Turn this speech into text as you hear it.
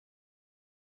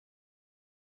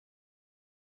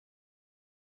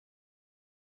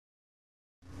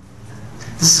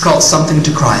This is called Something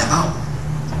to Cry About.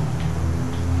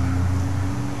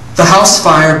 The house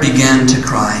fire began to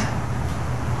cry.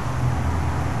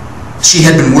 She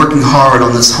had been working hard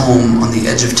on this home on the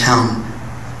edge of town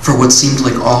for what seemed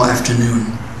like all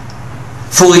afternoon,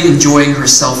 fully enjoying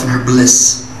herself and her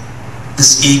bliss,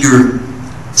 this eager,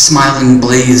 smiling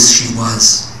blaze she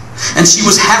was. And she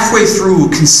was halfway through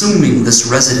consuming this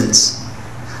residence,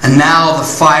 and now the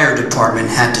fire department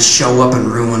had to show up and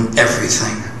ruin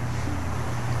everything,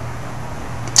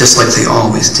 just like they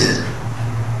always did.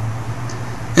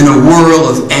 In a whirl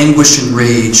of anguish and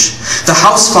rage, the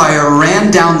house fire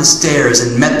ran down the stairs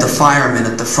and met the firemen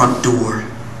at the front door.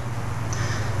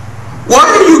 "Why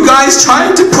are you guys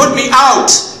trying to put me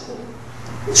out?"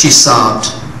 she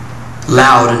sobbed,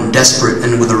 loud and desperate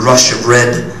and with a rush of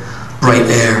red, bright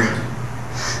air.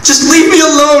 "Just leave me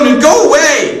alone and go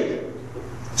away!"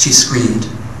 she screamed.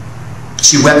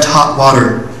 She wept hot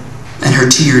water, and her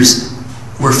tears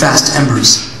were fast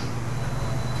embers.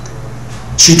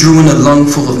 She drew in a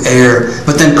lungful of air,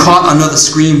 but then caught another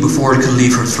scream before it could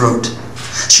leave her throat.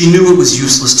 She knew it was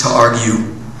useless to argue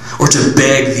or to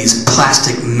beg these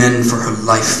plastic men for her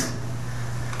life.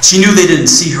 She knew they didn't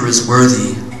see her as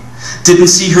worthy, didn't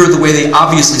see her the way they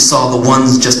obviously saw the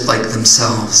ones just like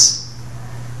themselves.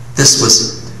 This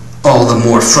was all the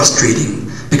more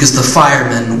frustrating because the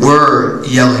firemen were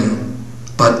yelling,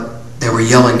 but they were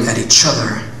yelling at each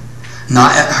other,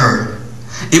 not at her.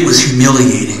 It was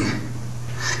humiliating.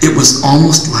 It was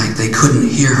almost like they couldn't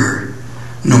hear her,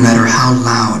 no matter how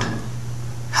loud,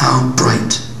 how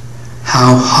bright,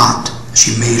 how hot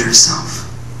she made herself.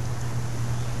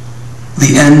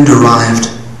 The end arrived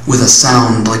with a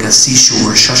sound like a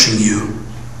seashore shushing you.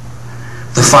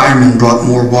 The firemen brought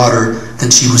more water than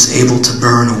she was able to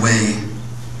burn away.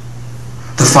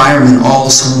 The firemen all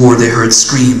swore they heard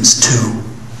screams too,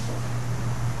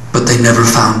 but they never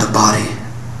found a body.